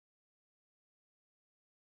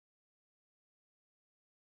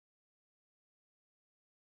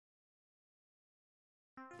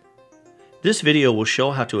This video will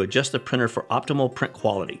show how to adjust the printer for optimal print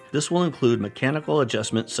quality. This will include mechanical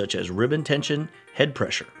adjustments such as ribbon tension, head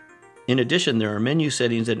pressure. In addition, there are menu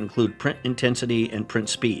settings that include print intensity and print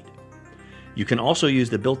speed. You can also use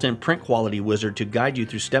the built-in print quality wizard to guide you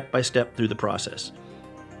through step-by-step through the process.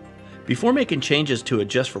 Before making changes to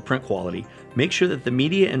adjust for print quality, make sure that the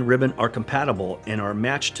media and ribbon are compatible and are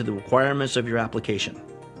matched to the requirements of your application.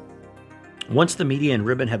 Once the media and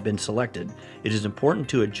ribbon have been selected, it is important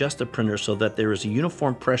to adjust the printer so that there is a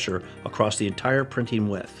uniform pressure across the entire printing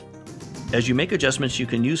width. As you make adjustments, you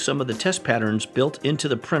can use some of the test patterns built into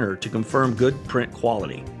the printer to confirm good print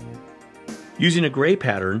quality. Using a gray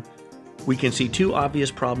pattern, we can see two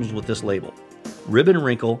obvious problems with this label: ribbon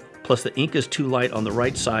wrinkle, plus the ink is too light on the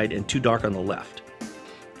right side and too dark on the left.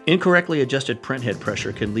 Incorrectly adjusted print head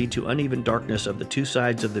pressure can lead to uneven darkness of the two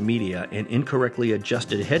sides of the media, and incorrectly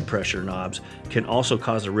adjusted head pressure knobs can also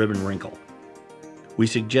cause a ribbon wrinkle. We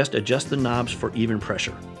suggest adjust the knobs for even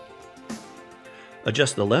pressure.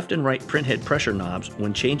 Adjust the left and right print head pressure knobs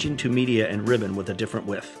when changing to media and ribbon with a different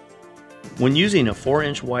width. When using a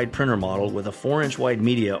 4-inch wide printer model with a 4-inch wide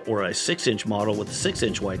media or a 6-inch model with a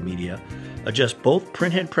 6-inch wide media, adjust both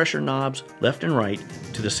print head pressure knobs, left and right,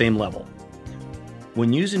 to the same level.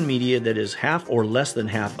 When using media that is half or less than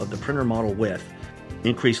half of the printer model width,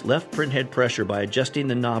 increase left print head pressure by adjusting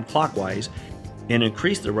the knob clockwise and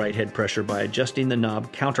increase the right head pressure by adjusting the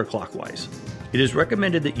knob counterclockwise. It is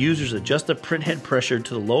recommended that users adjust the print head pressure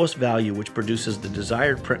to the lowest value, which produces the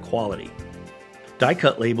desired print quality. Die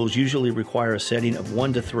cut labels usually require a setting of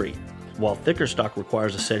 1 to 3, while thicker stock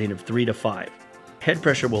requires a setting of 3 to 5. Head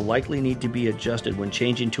pressure will likely need to be adjusted when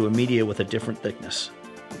changing to a media with a different thickness.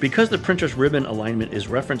 Because the printer's ribbon alignment is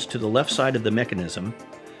referenced to the left side of the mechanism,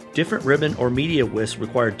 different ribbon or media widths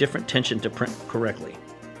require different tension to print correctly.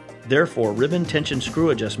 Therefore, ribbon tension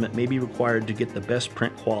screw adjustment may be required to get the best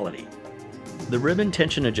print quality. The ribbon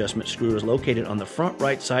tension adjustment screw is located on the front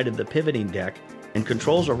right side of the pivoting deck and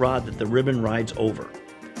controls a rod that the ribbon rides over.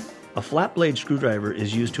 A flat blade screwdriver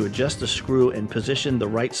is used to adjust the screw and position the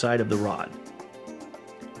right side of the rod.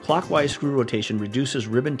 Clockwise screw rotation reduces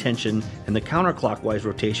ribbon tension, and the counterclockwise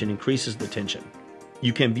rotation increases the tension.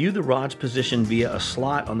 You can view the rod's position via a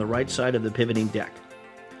slot on the right side of the pivoting deck.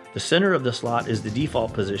 The center of the slot is the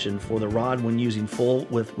default position for the rod when using full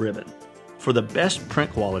width ribbon. For the best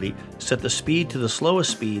print quality, set the speed to the slowest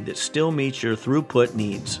speed that still meets your throughput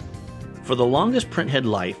needs. For the longest print head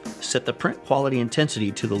life, set the print quality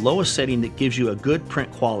intensity to the lowest setting that gives you a good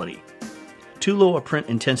print quality. Too low a print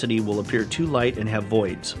intensity will appear too light and have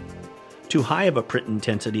voids. Too high of a print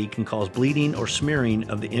intensity can cause bleeding or smearing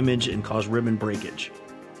of the image and cause ribbon breakage.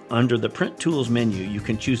 Under the Print Tools menu, you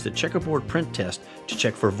can choose the checkerboard print test to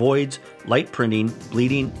check for voids, light printing,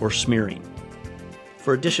 bleeding, or smearing.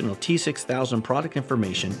 For additional T6000 product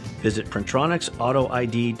information, visit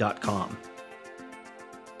PrintronixAutoID.com.